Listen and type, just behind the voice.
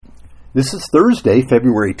This is Thursday,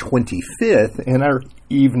 February 25th, and our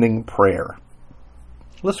evening prayer.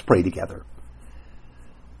 Let's pray together.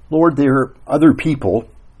 Lord, there are other people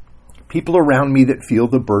around me that feel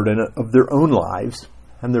the burden of their own lives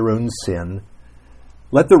and their own sin.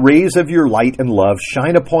 Let the rays of your light and love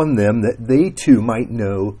shine upon them that they too might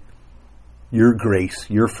know your grace,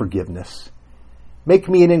 your forgiveness. Make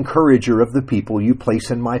me an encourager of the people you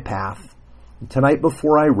place in my path. Tonight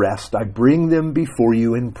before I rest, I bring them before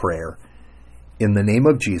you in prayer. In the name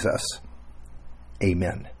of Jesus,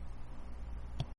 amen.